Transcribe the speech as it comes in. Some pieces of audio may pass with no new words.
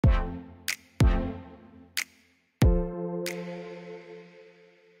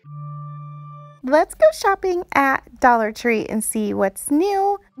Let's go shopping at Dollar Tree and see what's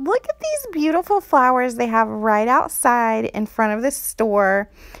new. Look at these beautiful flowers they have right outside in front of the store.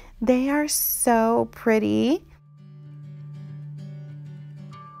 They are so pretty.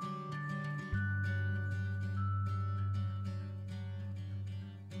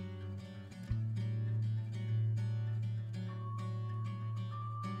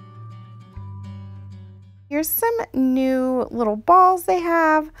 Here's some new little balls they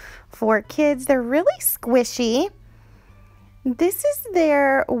have for kids. They're really squishy. This is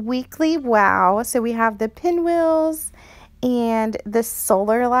their weekly wow. So we have the pinwheels and the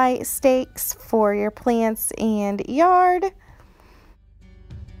solar light stakes for your plants and yard.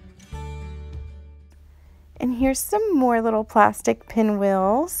 And here's some more little plastic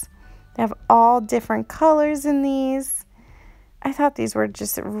pinwheels. They have all different colors in these. I thought these were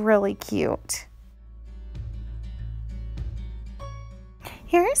just really cute.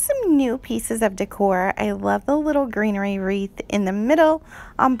 Here are some new pieces of decor. I love the little greenery wreath in the middle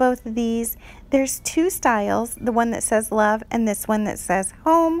on both of these. There's two styles, the one that says love and this one that says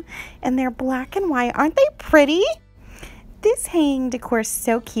home, and they're black and white. Aren't they pretty? This hanging decor is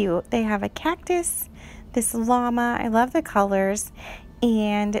so cute. They have a cactus, this llama, I love the colors,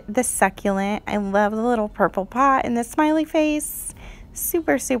 and the succulent. I love the little purple pot and the smiley face.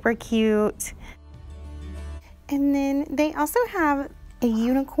 Super, super cute. And then they also have a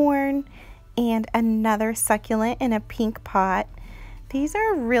unicorn and another succulent in a pink pot. These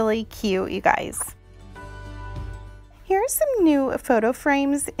are really cute, you guys. Here are some new photo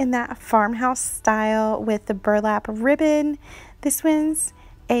frames in that farmhouse style with the burlap ribbon. This one's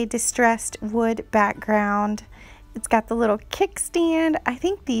a distressed wood background. It's got the little kickstand. I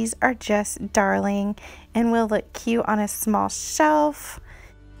think these are just darling and will look cute on a small shelf.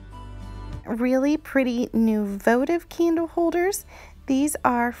 Really pretty new votive candle holders. These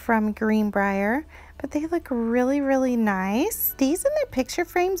are from Greenbrier, but they look really, really nice. These in the picture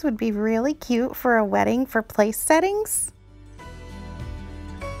frames would be really cute for a wedding for place settings.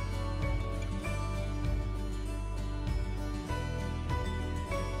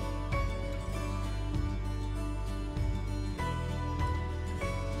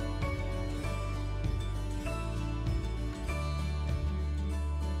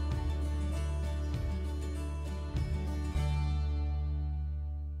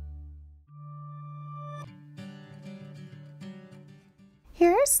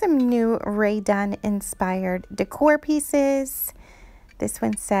 Here are some new Ray Dunn inspired decor pieces. This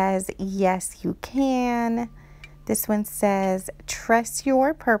one says, yes, you can. This one says, trust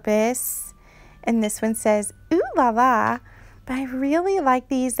your purpose. And this one says, ooh la la. But I really like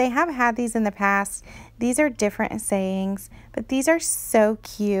these. They have had these in the past. These are different sayings, but these are so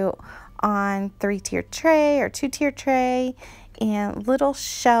cute on 3-tier tray or 2-tier tray and little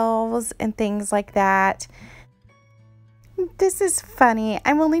shelves and things like that. This is funny.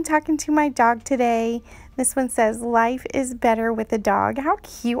 I'm only talking to my dog today. This one says, life is better with a dog. How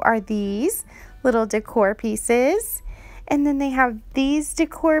cute are these little decor pieces? And then they have these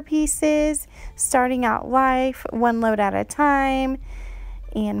decor pieces, starting out life, one load at a time.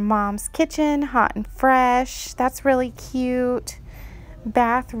 And mom's kitchen, hot and fresh. That's really cute.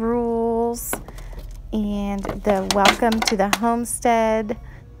 Bath rules. And the welcome to the homestead.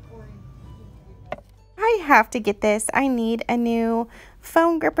 I have to get this. I need a new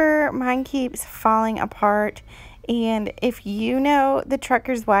phone gripper. Mine keeps falling apart. And if you know the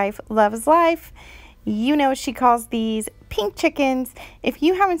trucker's wife loves life, you know she calls these pink chickens. If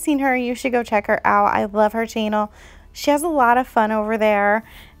you haven't seen her, you should go check her out. I love her channel. She has a lot of fun over there.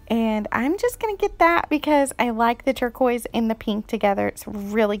 And I'm just going to get that because I like the turquoise and the pink together. It's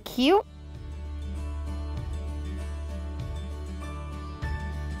really cute.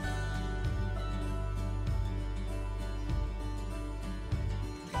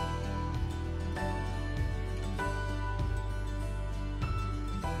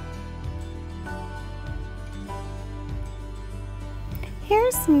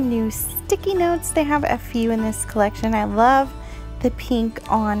 Here's some new sticky notes. They have a few in this collection. I love the pink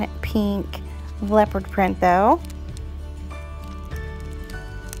on pink leopard print though.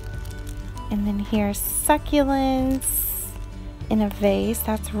 And then here's succulents in a vase.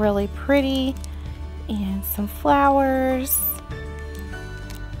 That's really pretty. And some flowers.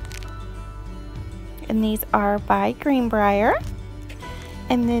 And these are by Greenbrier.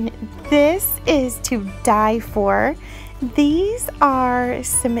 And then this is to die for. These are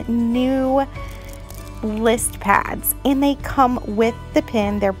some new list pads and they come with the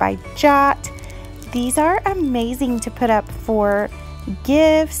pen. They're by Jot. These are amazing to put up for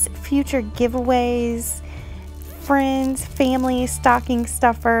gifts, future giveaways, friends, family, stocking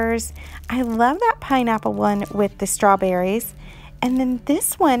stuffers. I love that pineapple one with the strawberries. And then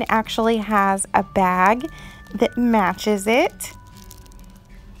this one actually has a bag that matches it.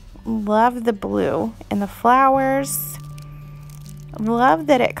 Love the blue and the flowers. Love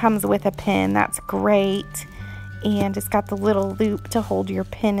that it comes with a pin. That's great. And it's got the little loop to hold your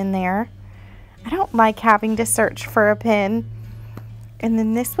pin in there. I don't like having to search for a pin. And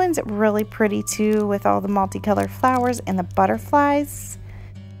then this one's really pretty too, with all the multicolored flowers and the butterflies.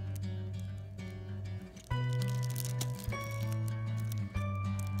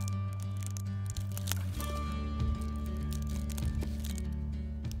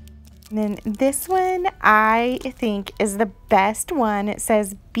 And then this one I think is the best one. It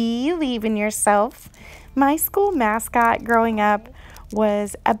says, "Believe in yourself." My school mascot growing up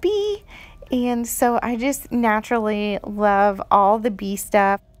was a bee, and so I just naturally love all the bee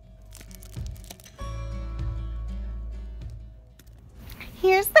stuff.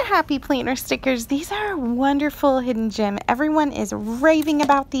 Here's the Happy Planner stickers. These are a wonderful hidden gem. Everyone is raving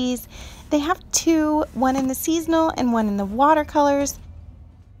about these. They have two, one in the seasonal and one in the watercolors.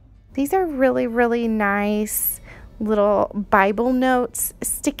 These are really, really nice little Bible notes,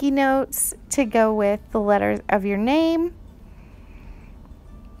 sticky notes to go with the letters of your name.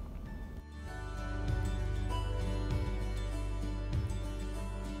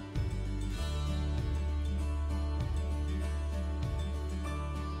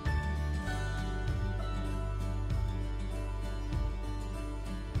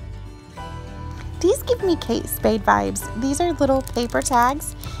 These give me Kate Spade vibes. These are little paper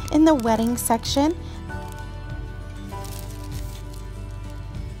tags in the wedding section.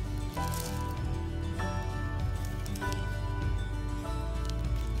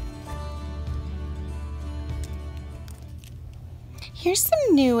 Here's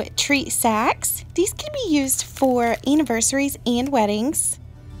some new treat sacks. These can be used for anniversaries and weddings.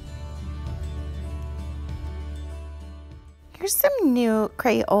 Here's some new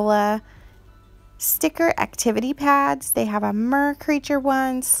Crayola sticker activity pads. They have a mer creature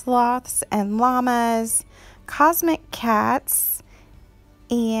one, sloths and llamas, cosmic cats,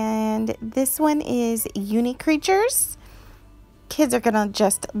 and this one is uni creatures. Kids are gonna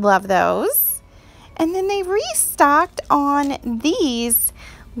just love those. And then they restocked on these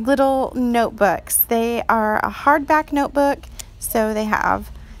little notebooks. They are a hardback notebook, so they have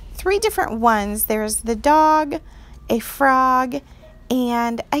 3 different ones. There's the dog, a frog,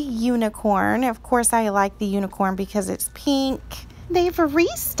 and a unicorn. Of course, I like the unicorn because it's pink. They've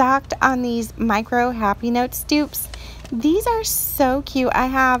restocked on these micro Happy Notes dupes. These are so cute. I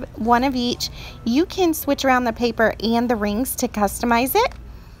have one of each. You can switch around the paper and the rings to customize it.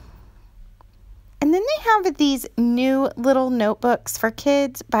 And then they have these new little notebooks for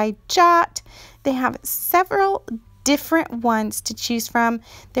kids by Jot. They have several different ones to choose from.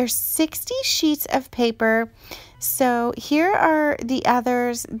 There's 60 sheets of paper. So here are the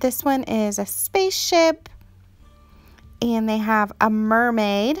others. This one is a spaceship, and they have a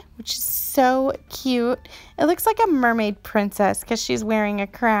mermaid, which is so cute. It looks like a mermaid princess because she's wearing a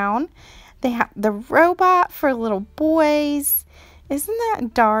crown. They have the robot for little boys. Isn't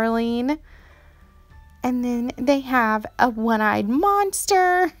that darling? And then they have a one-eyed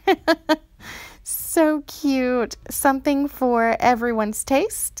monster. So cute. Something for everyone's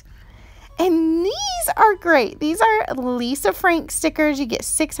taste. And these are great. These are Lisa Frank stickers. You get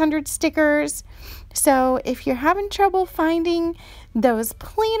 600 stickers. So if you're having trouble finding those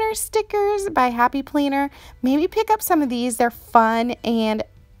planner stickers by Happy Planner, maybe pick up some of these. They're fun and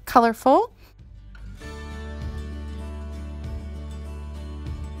colorful.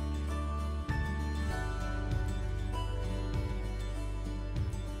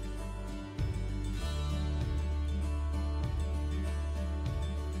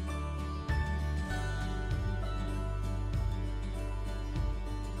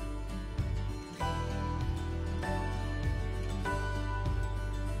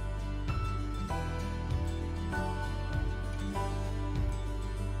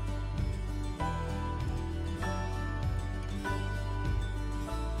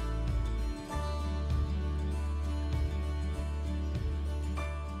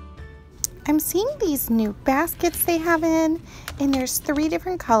 I'm seeing these new baskets they have in, and there's 3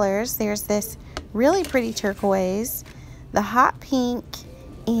 different colors. There's this really pretty turquoise, the hot pink,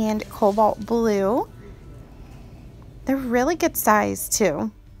 and cobalt blue. They're really good size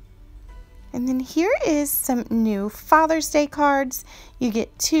too. And then here is some new Father's Day cards. You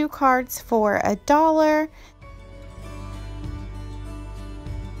get 2 cards for $1.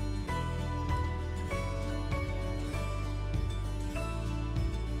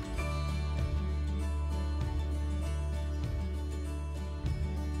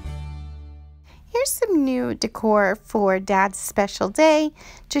 here's some new decor for Dad's special day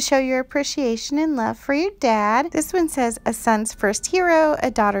to show your appreciation and love for your dad. This one says, a son's first hero,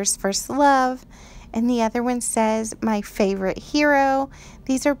 a daughter's first love. And the other one says, my favorite hero.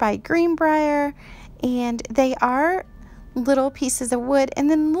 These are by Greenbrier, and they are little pieces of wood. And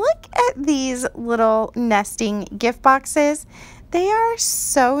then look at these little nesting gift boxes. They are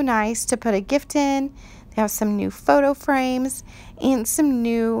so nice to put a gift in. They have some new photo frames and some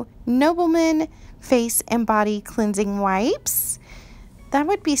new Nobleman face and body cleansing wipes. That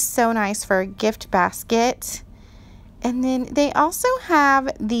would be so nice for a gift basket. And then they also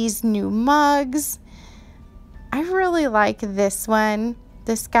have these new mugs. I really like this one.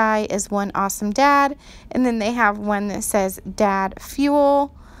 This guy is one awesome dad. And then they have one that says Dad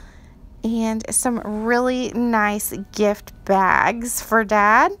Fuel. And some really nice gift bags for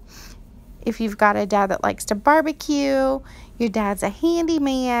Dad. If you've got a dad that likes to barbecue, your dad's a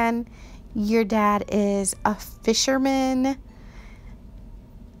handyman, your dad is a fisherman,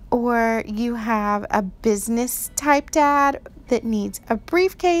 or you have a business type dad that needs a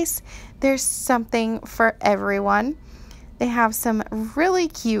briefcase, there's something for everyone. They have some really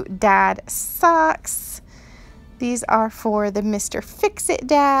cute dad socks. These are for the Mr. Fix-It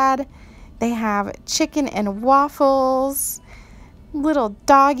dad. They have chicken and waffles, little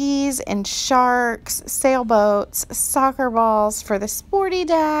doggies and sharks, sailboats, soccer balls for the sporty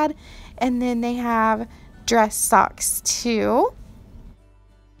dad, and then they have dress socks too.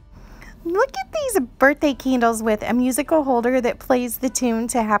 Look at these birthday candles with a musical holder that plays the tune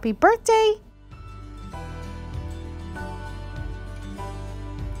to Happy Birthday.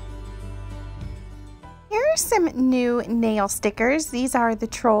 Here are some new nail stickers. These are the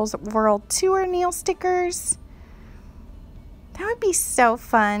Trolls World Tour nail stickers. That would be so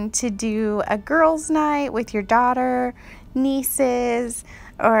fun to do a girls' night with your daughter, nieces,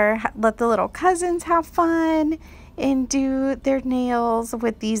 or let the little cousins have fun and do their nails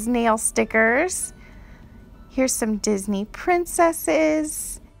with these nail stickers. Here's some Disney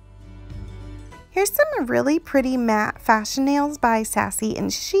princesses. Here's some really pretty matte fashion nails by Sassy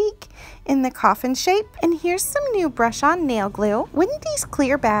and Chic in the coffin shape. And here's some new brush-on nail glue. Wouldn't these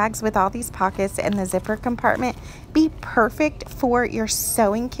clear bags with all these pockets and the zipper compartment be perfect for your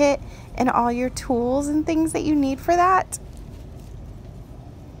sewing kit and all your tools and things that you need for that?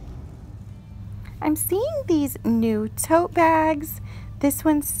 I'm seeing these new tote bags. This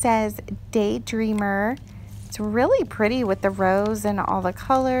one says Daydreamer. It's really pretty with the rose and all the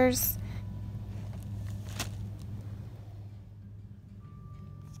colors.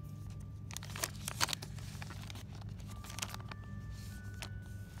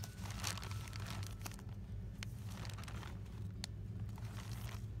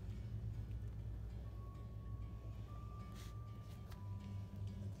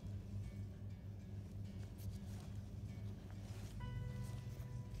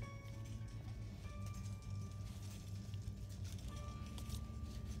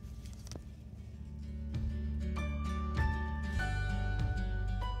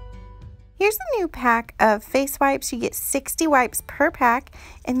 Here's a new pack of face wipes. You get 60 wipes per pack,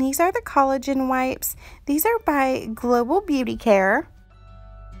 and these are the collagen wipes. These are by Global Beauty Care.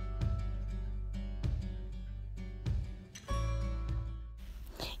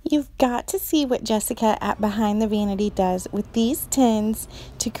 You've got to see what Jessica at Behind the Vanity does with these tins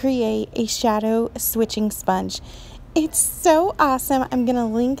to create a shadow switching sponge. It's so awesome. I'm going to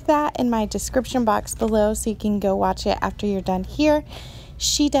link that in my description box below so you can go watch it after you're done here.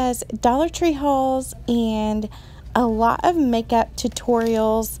 She does Dollar Tree hauls and a lot of makeup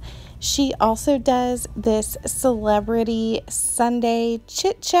tutorials. She also does this celebrity Sunday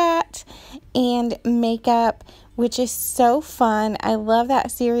chit chat and makeup, which is so fun. I love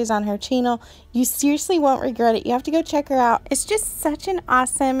that series on her channel. You seriously won't regret it. You have to go check her out. It's just such an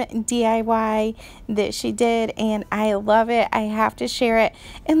awesome DIY that she did, and I love it. I have to share it.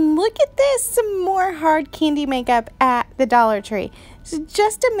 And look at this, some more hard candy makeup at the Dollar Tree. It's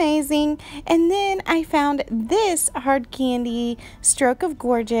just amazing. And then I found this hard candy Stroke of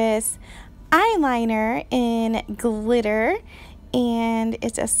Gorgeous eyeliner in glitter, and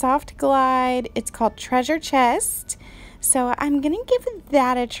it's a soft glide. It's called Treasure Chest, so I'm gonna give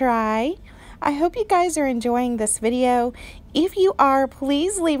that a try. I hope you guys are enjoying this video. If you are,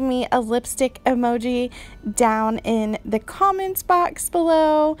 please leave me a lipstick emoji down in the comments box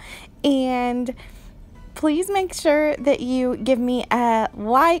below, and please make sure that you give me a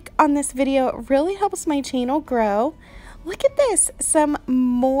like on this video. It really helps my channel grow. Look at this, some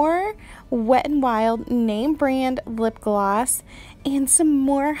more Wet n Wild name brand lip gloss and some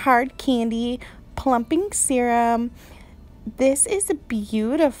more hard candy plumping serum. This is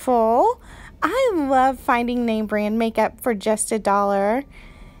beautiful. I love finding name brand makeup for just $1.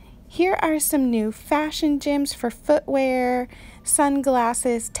 Here are some new fashion gems for footwear,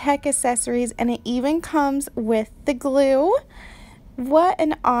 sunglasses, tech accessories, and it even comes with the glue. What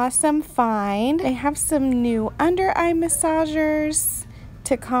an awesome find. They have some new under eye massagers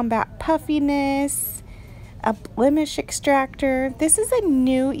to combat puffiness, a blemish extractor. This is a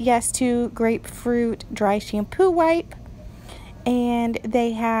new Yes To grapefruit dry shampoo wipe. And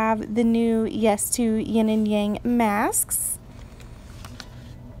they have the new Yes To yin and yang masks.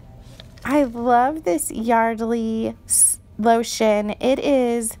 I love this Yardley lotion. It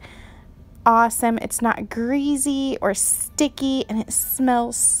is awesome. It's not greasy or sticky, and it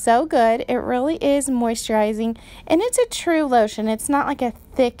smells so good. It really is moisturizing, and it's a true lotion. It's not like a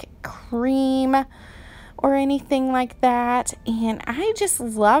thick cream or anything like that, and I just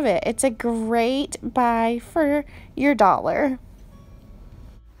love it. It's a great buy for your $1.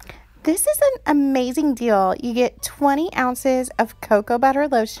 This is an amazing deal. You get 20 ounces of cocoa butter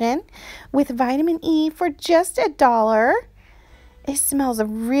lotion with vitamin E for just $1. It smells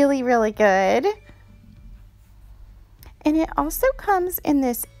really, really good. And it also comes in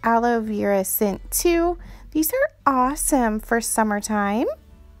this aloe vera scent too. These are awesome for summertime.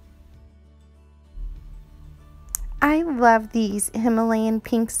 I love these Himalayan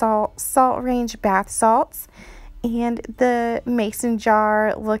pink salt range bath salts. And the mason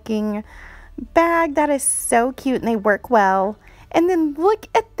jar looking bag, that is so cute, and they work well. And then look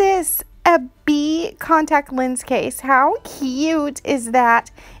at this, a bee contact lens case. How cute is that?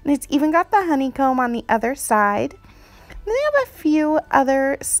 And it's even got the honeycomb on the other side. And they have a few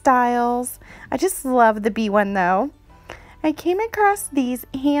other styles. I just love the bee one though. I came across these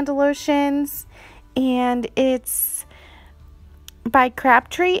hand lotions, and it's by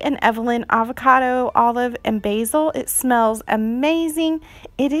Crabtree and Evelyn, avocado, olive, and basil. It smells amazing.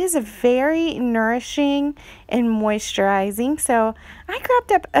 It is very nourishing and moisturizing. So I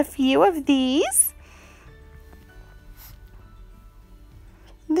grabbed up a few of these.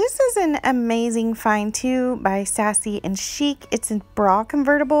 This is an amazing find too by Sassy and Chic. It's a bra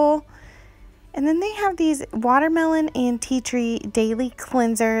convertible. And then they have these watermelon and tea tree daily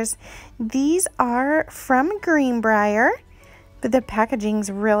cleansers. These are from Greenbrier. But the packaging's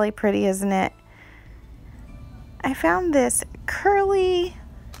really pretty, isn't it? I found this curly,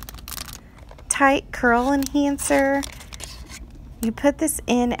 tight curl enhancer. You put this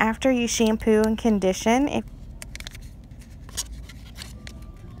in after you shampoo and condition.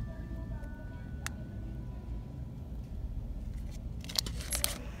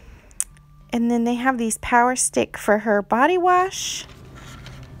 And then they have these Power Stick for her body wash.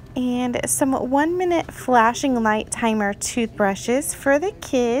 And some 1-minute flashing light timer toothbrushes for the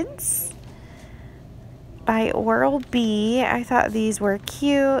kids by Oral-B. I thought these were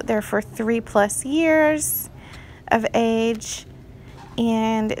cute. They're for 3+ years of age,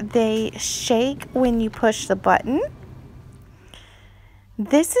 and they shake when you push the button.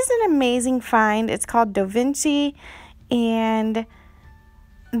 This is an amazing find. It's called Da Vinci, and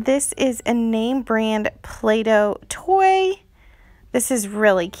this is a name brand Play-Doh toy. This is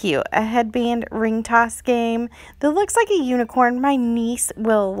really cute. A headband ring toss game that looks like a unicorn. My niece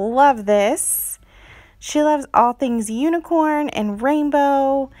will love this. She loves all things unicorn and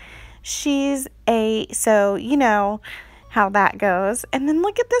rainbow. So you know how that goes. And then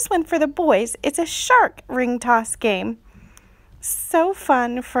look at this one for the boys. It's a shark ring toss game. So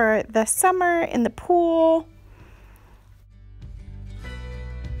fun for the summer in the pool.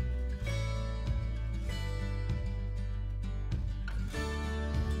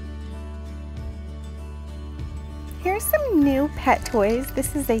 Here's some new pet toys.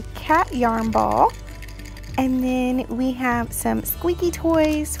 This is a cat yarn ball. And then we have some squeaky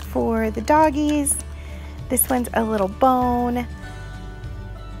toys for the doggies. This one's a little bone. It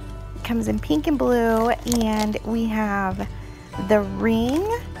comes in pink and blue. And we have the ring.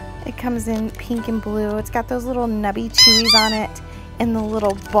 It comes in pink and blue. It's got those little nubby chewies on it and the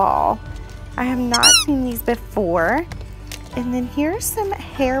little ball. I have not seen these before. And then here's some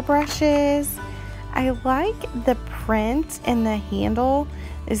hairbrushes. I like the print, and the handle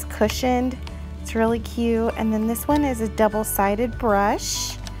is cushioned. It's really cute. And then this one is a double-sided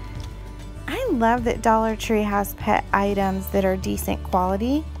brush. I love that Dollar Tree has pet items that are decent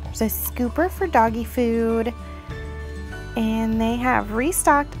quality. There's a scooper for doggy food. And they have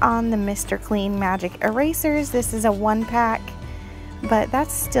restocked on the Mr. Clean Magic Erasers. This is a 1-pack, but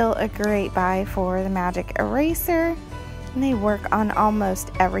that's still a great buy for the Magic Eraser. And they work on almost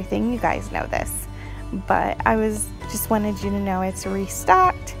everything. You guys know this. But I just wanted you to know it's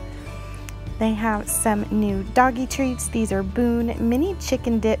restocked. They have some new doggy treats. These are Boone mini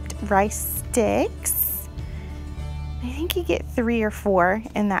chicken dipped rice sticks. I think you get 3 or 4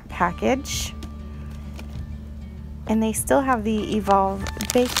 in that package. And they still have the Evolve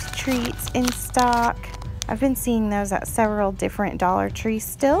baked treats in stock. I've been seeing those at several different Dollar Trees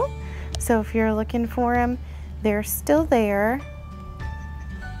still. So if you're looking for them, they're still there.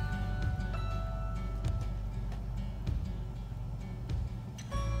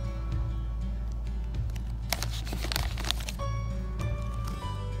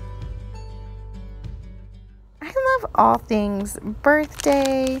 I love all things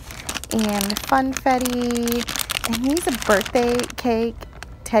birthday and funfetti, and these birthday cake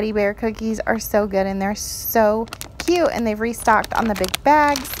teddy bear cookies are so good, and they're so cute, and they've restocked on the big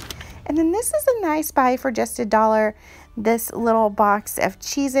bags. And then this is a nice buy for just $1. This little box of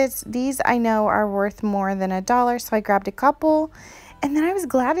Cheez-Its. These I know are worth more than $1, so I grabbed a couple. And then I was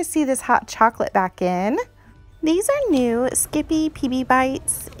glad to see this hot chocolate back in. These are new Skippy PB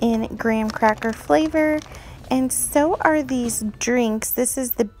Bites in graham cracker flavor. And so are these drinks. This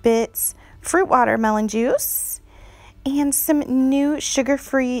is the Bits fruit watermelon juice. And some new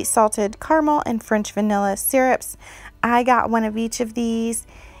sugar-free salted caramel and French vanilla syrups. I got one of each of these,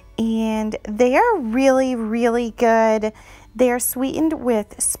 and they are really, really good. They are sweetened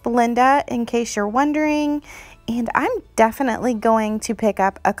with Splenda, in case you're wondering, and I'm definitely going to pick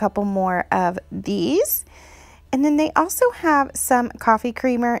up a couple more of these. And then they also have some coffee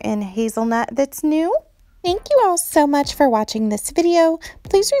creamer in hazelnut that's new. Thank you all so much for watching this video.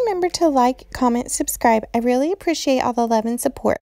 Please remember to like, comment, subscribe. I really appreciate all the love and support.